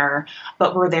dinner,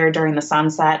 but we're there during the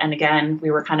sunset. And again,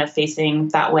 we were kind of facing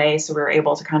that way. So we were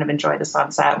able to kind of enjoy the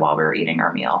sunset while we were eating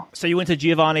our meal. So you went to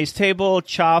Giovanni's table,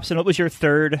 Chops, and what was your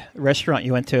third restaurant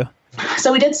you went to?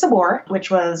 So we did Sabor,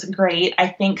 which was great. I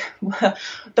think the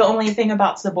only thing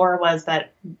about Sabor was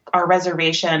that our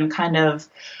reservation kind of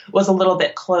was a little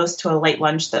bit close to a late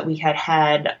lunch that we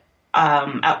had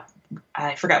out.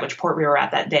 I forgot which port we were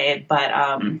at that day, but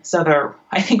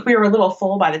I think we were a little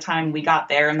full by the time we got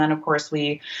there. And then, of course,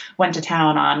 we went to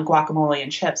town on guacamole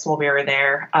and chips while we were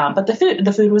there. But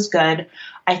the food was good.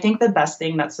 I think the best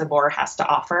thing that Sabor has to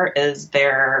offer is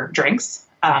their drinks.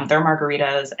 Their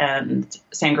margaritas and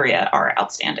sangria are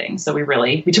outstanding. So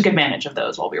we took advantage of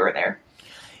those while we were there.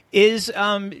 Is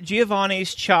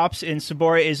Giovanni's, Chops, and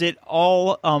Sabor, is it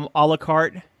all a la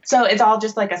carte? So it's all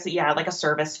just like a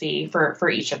service fee for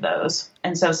each of those.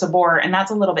 And so Sabor, and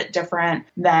that's a little bit different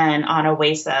than on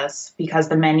Oasis because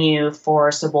the menu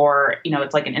for Sabor,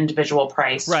 it's like an individual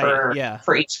price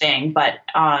for each thing. But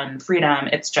on Freedom,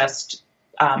 it's just,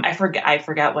 I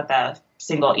forget what the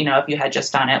single, if you had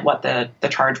just done it, what the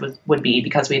charge would be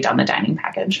because we had done the dining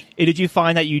package. Did you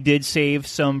find that you did save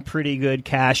some pretty good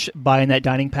cash buying that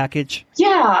dining package?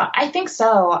 Yeah, I think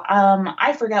so.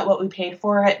 I forget what we paid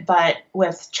for it, but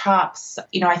with Chops,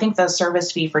 I think the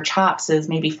service fee for Chops is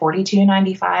maybe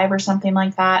 $42.95 or something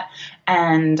like that.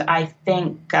 And I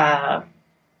think,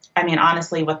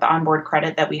 honestly, with the onboard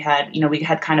credit that we had, we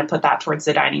had kind of put that towards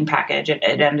the dining package. It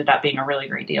ended up being a really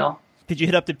great deal. Did you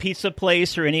hit up the pizza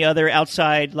place or any other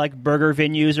outside like burger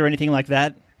venues or anything like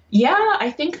that? Yeah,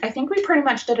 I think we pretty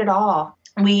much did it all.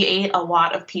 We ate a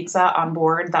lot of pizza on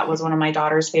board. That was one of my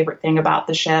daughter's favorite thing about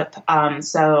the ship.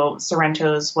 So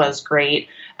Sorrento's was great,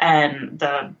 and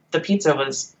the pizza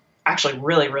was actually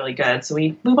really, really good. So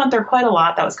we went there quite a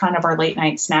lot. That was kind of our late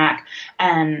night snack.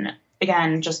 And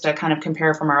again, just to kind of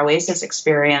compare from our Oasis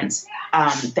experience,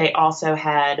 they also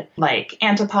had like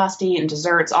antipasti and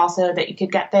desserts also that you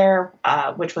could get there,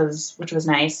 which was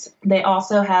nice. They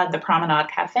also had the Promenade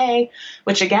Cafe,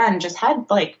 which again just had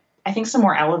I think some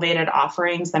more elevated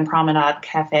offerings than Promenade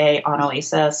Cafe on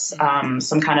Oasis,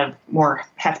 some kind of more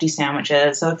hefty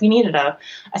sandwiches. So if you needed a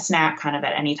snack kind of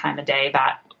at any time of day,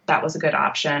 that was a good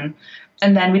option.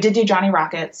 And then we did do Johnny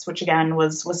Rockets, which again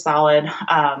was solid.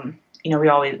 We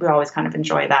always kind of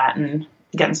enjoy that and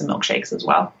getting some milkshakes as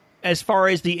well. As far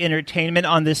as the entertainment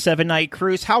on this 7-night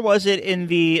cruise, how was it in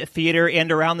the theater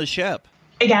and around the ship?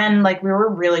 Again, we were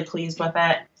really pleased with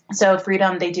it. So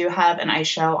Freedom, they do have an ice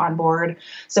show on board.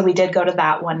 So we did go to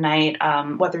that one night.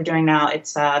 What they're doing now,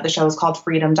 it's the show is called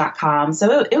Freedom.com.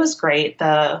 So it was great.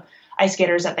 The ice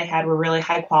skaters that they had were really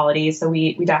high quality. So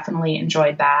we definitely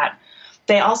enjoyed that.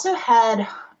 They also had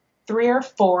 3 or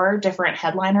 4 different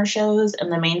headliner shows in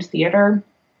the main theater.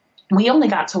 We only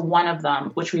got to one of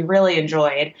them, which we really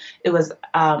enjoyed. It was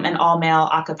an all-male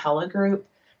a cappella group.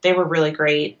 They were really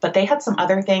great, but they had some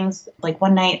other things. Like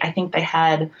one night, I think they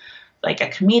had a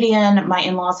comedian. My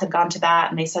in-laws had gone to that,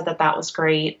 and they said that was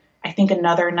great. I think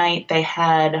another night they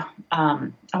had,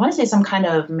 I want to say some kind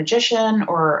of magician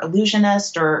or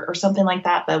illusionist or something like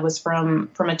that was from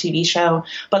a TV show.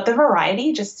 But the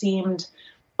variety just seemed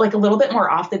a little bit more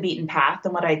off the beaten path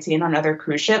than what I'd seen on other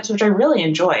cruise ships, which I really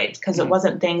enjoyed because it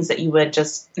wasn't things that you would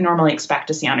just normally expect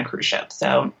to see on a cruise ship.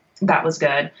 So that was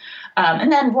good.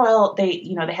 And then Royal,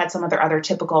 they had some of their other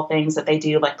typical things that they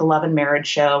do, like the Love and Marriage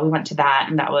show. We went to that,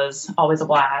 and that was always a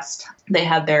blast. They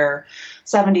had their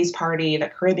 70s party, the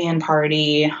Caribbean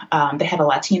party. They had a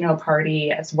Latino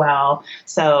party as well.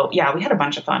 So, yeah, we had a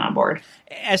bunch of fun on board.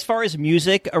 As far as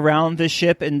music around the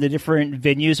ship and the different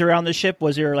venues around the ship,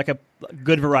 was there a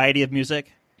good variety of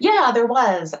music? Yeah, there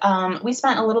was. We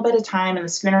spent a little bit of time in the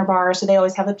Schooner Bar, so they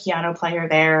always have a piano player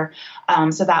there.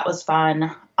 So that was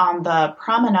fun. On the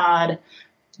promenade,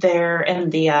 there in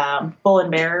the Bull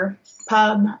and Bear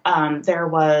pub, there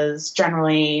was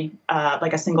generally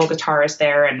like a single guitarist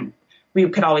there, and we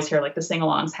could always hear like the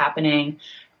sing-alongs happening.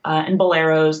 In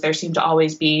Boleros, there seemed to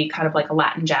always be kind of like a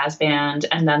Latin jazz band,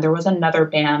 and then there was another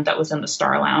band that was in the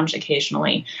Star Lounge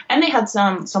occasionally, and they had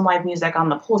some live music on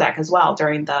the pool deck as well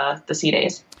during the sea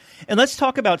days. And let's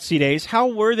talk about sea days. How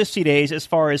were the sea days as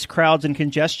far as crowds and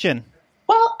congestion?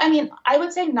 Well, I mean, I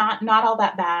would say not all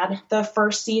that bad. The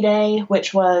first sea day,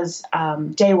 which was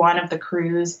day one of the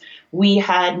cruise, we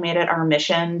had made it our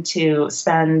mission to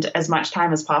spend as much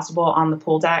time as possible on the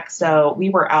pool deck. So we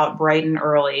were out bright and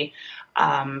early,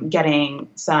 getting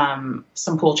some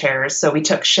pool chairs. So we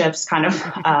took shifts kind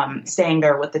of staying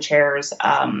there with the chairs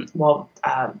while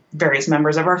various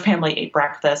members of our family ate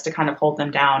breakfast to kind of hold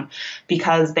them down,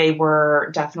 because they were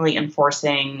definitely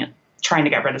enforcing trying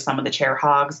to get rid of some of the chair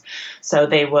hogs. So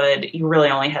you really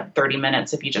only had 30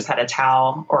 minutes if you just had a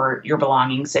towel or your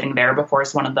belongings sitting there before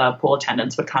one of the pool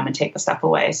attendants would come and take the stuff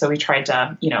away. So we tried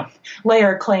to, lay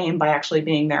our claim by actually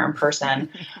being there in person.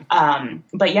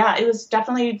 But yeah, it was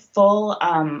definitely full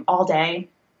all day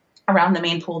around the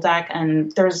main pool deck.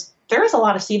 And there is a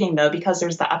lot of seating though, because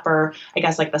there's the upper, I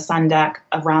guess like the sun deck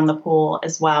around the pool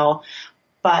as well.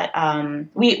 But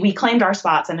we claimed our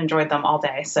spots and enjoyed them all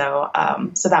day, so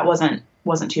that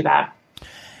wasn't too bad.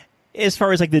 As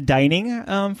far as like the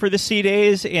dining for the sea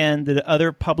days and the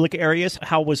other public areas,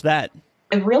 how was that?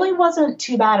 It really wasn't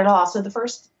too bad at all. So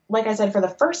like I said, for the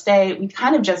first day, we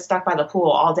kind of just stuck by the pool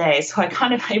all day. So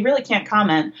I really can't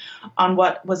comment on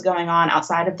what was going on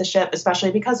outside of the ship,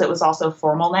 especially because it was also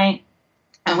formal night.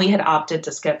 And we had opted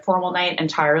to skip formal night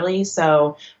entirely.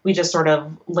 So we just sort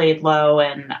of laid low,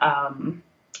 and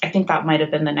I think that might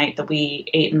have been the night that we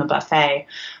ate in the buffet.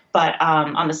 But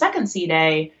on the second sea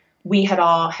day, we had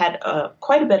all had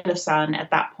quite a bit of sun at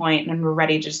that point, and were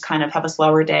ready to just kind of have a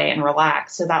slower day and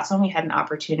relax. So that's when we had an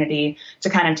opportunity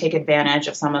to kind of take advantage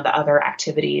of some of the other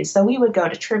activities. So we would go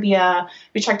to trivia,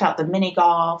 we checked out the mini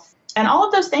golf, and all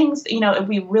of those things,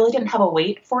 we really didn't have a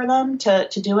wait for them to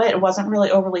do it. It wasn't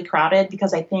really overly crowded,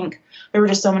 because I think there were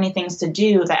just so many things to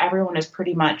do that everyone is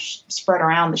pretty much spread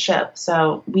around the ship.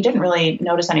 So we didn't really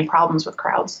notice any problems with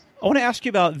crowds. I want to ask you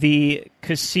about the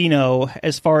casino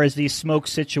as far as the smoke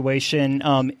situation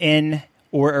in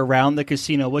or around the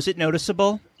casino. Was it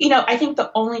noticeable? I think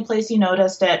the only place you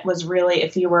noticed it was really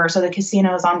so the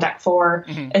casino is on deck 4.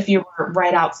 Mm-hmm. If you were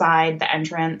right outside the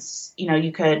entrance,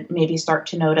 you could maybe start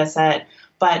to notice it.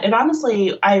 But it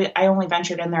honestly, I only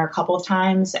ventured in there a couple of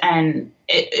times, and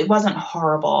it wasn't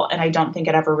horrible. And I don't think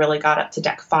it ever really got up to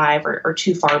deck 5 or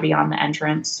too far beyond the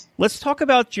entrance. Let's talk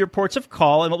about your ports of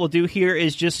call. And what we'll do here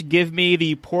is just give me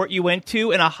the port you went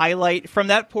to and a highlight from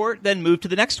that port, then move to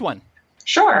the next one.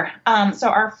 Sure. So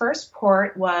our first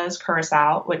port was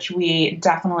Curacao, which we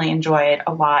definitely enjoyed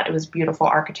a lot. It was beautiful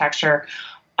architecture.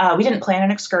 We didn't plan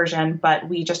an excursion, but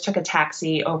we just took a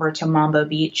taxi over to Mambo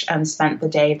Beach and spent the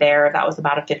day there. That was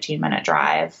about a 15-minute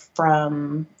drive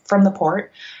from the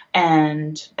port,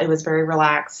 and it was very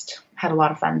relaxed, had a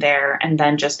lot of fun there, and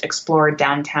then just explored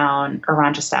downtown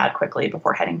Oranjestad quickly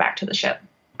before heading back to the ship.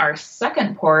 Our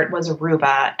second port was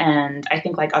Aruba, and I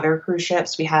think like other cruise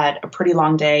ships, we had a pretty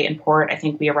long day in port. I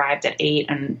think we arrived at 8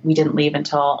 and we didn't leave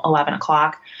until 11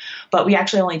 o'clock, but we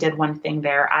actually only did one thing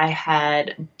there. I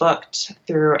had booked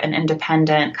through an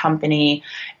independent company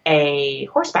a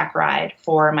horseback ride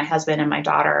for my husband and my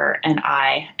daughter and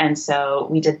I, and so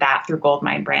we did that through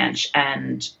Goldmine Branch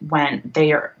and went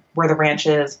there where the ranch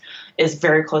is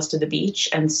very close to the beach,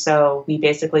 and so we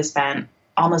basically spent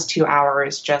almost 2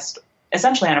 hours just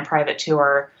essentially on a private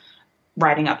tour,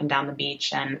 riding up and down the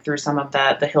beach and through some of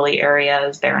the hilly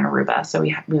areas there in Aruba. So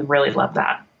we really loved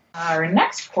that. Our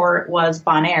next port was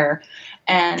Bonaire,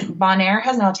 and Bonaire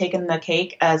has now taken the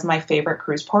cake as my favorite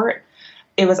cruise port.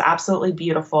 It was absolutely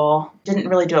beautiful. Didn't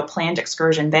really do a planned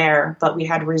excursion there, but we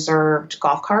had reserved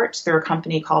golf carts through a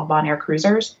company called Bonaire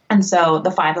Cruisers. And so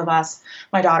the 5 of us,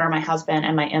 my daughter, my husband,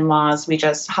 and my in-laws, we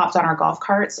just hopped on our golf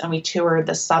carts and we toured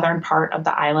the southern part of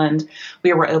the island.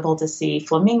 We were able to see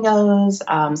flamingos,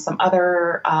 some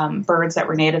other birds that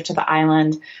were native to the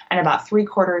island. And about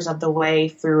 3/4 of the way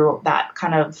through that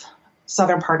kind of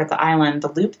southern part of the island,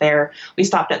 the loop there, we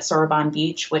stopped at Soroban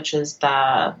Beach, which is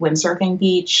the windsurfing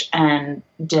beach, and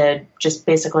did just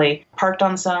basically parked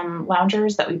on some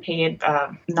loungers that we paid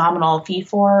a nominal fee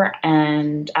for,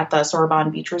 and at the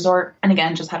Soroban Beach Resort. And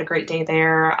again, just had a great day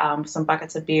there, some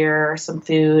buckets of beer, some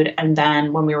food. And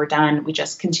then when we were done, we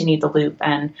just continued the loop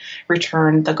and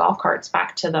returned the golf carts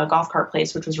back to the golf cart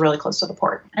place, which was really close to the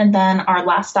port. And then our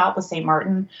last stop was St.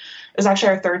 Martin. It was actually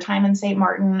our 3rd time in St.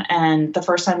 Martin, and the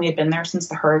first time we had been there since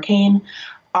the hurricane.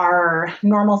 Our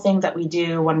normal thing that we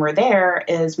do when we're there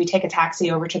is we take a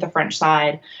taxi over to the French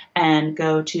side and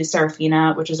go to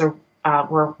Serafina, which is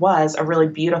was a really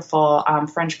beautiful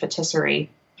French patisserie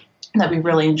that we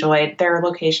really enjoyed. Their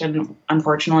location,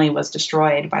 unfortunately, was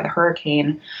destroyed by the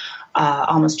hurricane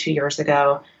almost 2 years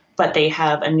ago. But they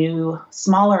have a new,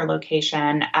 smaller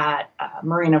location at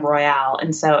Marina Royale.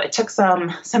 And so it took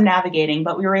some navigating,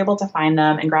 but we were able to find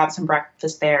them and grab some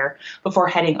breakfast there before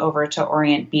heading over to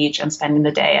Orient Beach and spending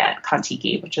the day at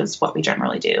Kontiki, which is what we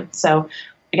generally do. So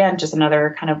again, just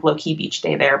another kind of low-key beach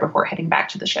day there before heading back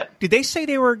to the ship. Did they say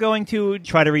they were going to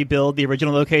try to rebuild the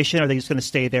original location, or are they just going to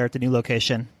stay there at the new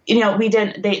location? We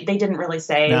didn't. They didn't really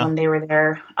say when they were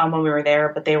there, when we were there,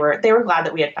 but they were glad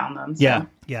that we had found them. So.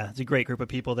 Yeah, it's a great group of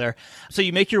people there. So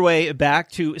you make your way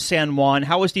back to San Juan.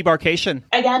 How was debarkation?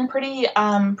 Again,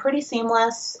 pretty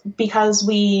seamless because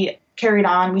we carried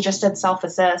on. We just did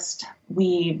self-assist.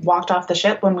 We walked off the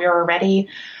ship when we were ready.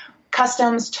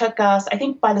 Customs took us, I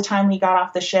think by the time we got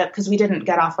off the ship, because we didn't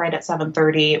get off right at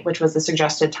 7:30, which was the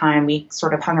suggested time, we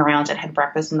sort of hung around and had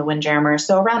breakfast in the Windjammer.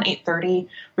 So around 8:30,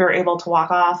 we were able to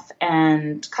walk off,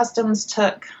 and customs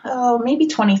took, maybe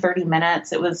 20, 30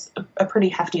 minutes. It was a pretty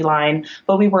hefty line,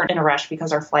 but we weren't in a rush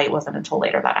because our flight wasn't until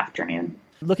later that afternoon.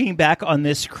 Looking back on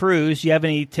this cruise, do you have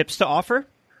any tips to offer?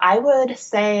 I would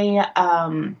say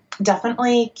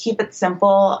definitely keep it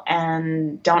simple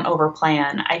and don't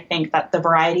overplan. I think that the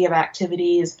variety of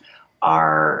activities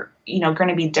are, going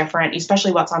to be different,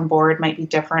 especially what's on board might be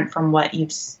different from what you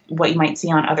might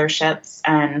see on other ships,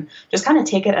 and just kind of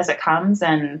take it as it comes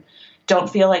and don't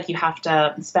feel like you have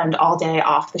to spend all day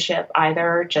off the ship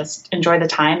either. Just enjoy the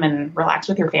time and relax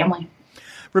with your family.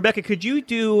 Rebecca, could you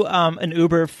do an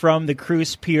Uber from the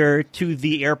cruise pier to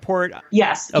the airport?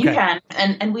 Yes, okay. You can.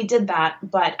 And we did that.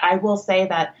 But I will say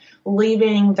that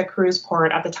leaving the cruise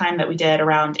port at the time that we did,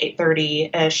 around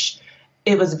 8:30-ish,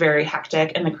 it was very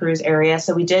hectic in the cruise area.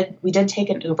 So we did take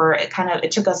an Uber.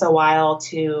 It took us a while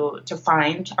to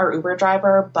find our Uber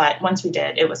driver. But once we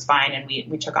did, it was fine. And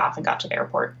we took off and got to the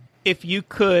airport. If you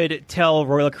could tell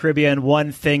Royal Caribbean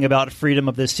one thing about Freedom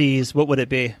of the Seas, what would it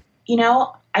be?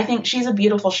 I think she's a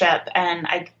beautiful ship, and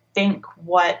I think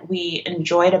what we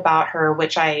enjoyed about her,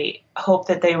 which I hope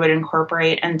that they would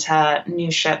incorporate into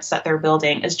new ships that they're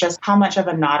building, is just how much of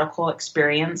a nautical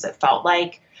experience it felt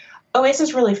like.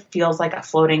 Oasis really feels like a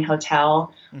floating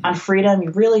hotel. Mm-hmm. On Freedom,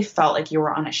 you really felt like you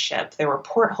were on a ship. There were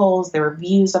portholes, there were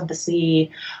views of the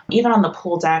sea. Even on the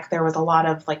pool deck, there was a lot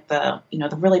of the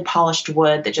really polished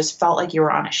wood that just felt like you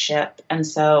were on a ship. And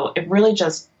so it really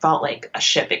just felt like a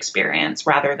ship experience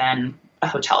rather than a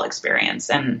hotel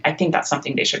experience. And I think that's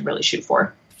something they should really shoot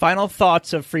for. Final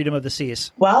thoughts of Freedom of the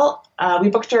Seas? Well, we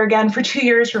booked her again for 2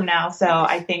 years from now, so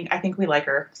I think we like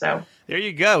her. So there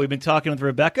you go. We've been talking with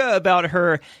Rebecca about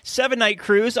her 7-night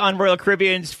cruise on Royal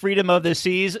Caribbean's Freedom of the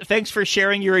Seas. Thanks for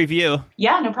sharing your review.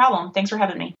 Yeah, no problem. Thanks for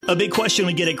having me. A big question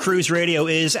we get at Cruise Radio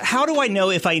is, how do I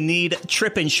know if I need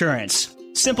trip insurance?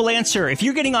 Simple answer. If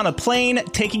you're getting on a plane,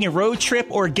 taking a road trip,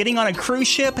 or getting on a cruise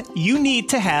ship, you need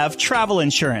to have travel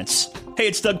insurance. Hey,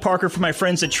 it's Doug Parker from my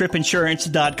friends at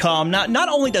tripinsurance.com. Not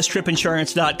only does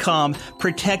tripinsurance.com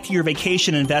protect your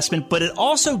vacation investment, but it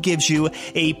also gives you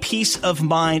a peace of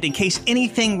mind in case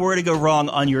anything were to go wrong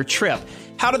on your trip.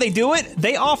 How do they do it?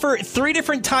 They offer 3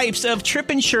 different types of trip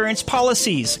insurance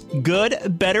policies.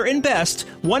 Good, better, and best.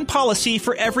 One policy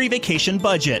for every vacation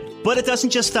budget. But it doesn't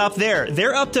just stop there.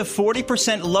 They're up to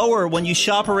 40% lower when you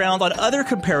shop around on other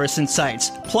comparison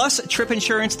sites. Plus,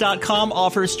 tripinsurance.com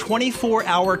offers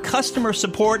 24-hour customer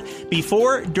support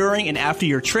before, during, and after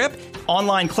your trip,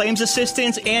 online claims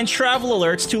assistance, and travel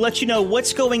alerts to let you know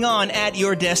what's going on at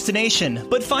your destination.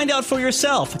 But find out for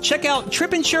yourself. Check out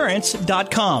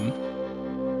tripinsurance.com.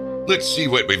 Let's see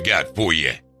what we've got for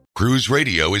you. Cruise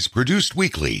Radio is produced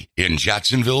weekly in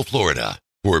Jacksonville, Florida.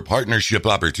 For partnership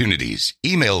opportunities,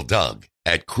 email Doug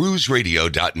at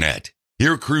cruiseradio.net.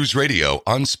 Hear Cruise Radio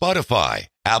on Spotify,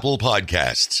 Apple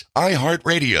Podcasts,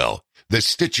 iHeartRadio, the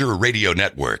Stitcher Radio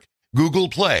Network, Google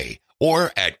Play,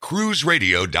 or at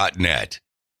cruiseradio.net.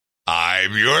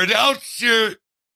 I'm your announcer,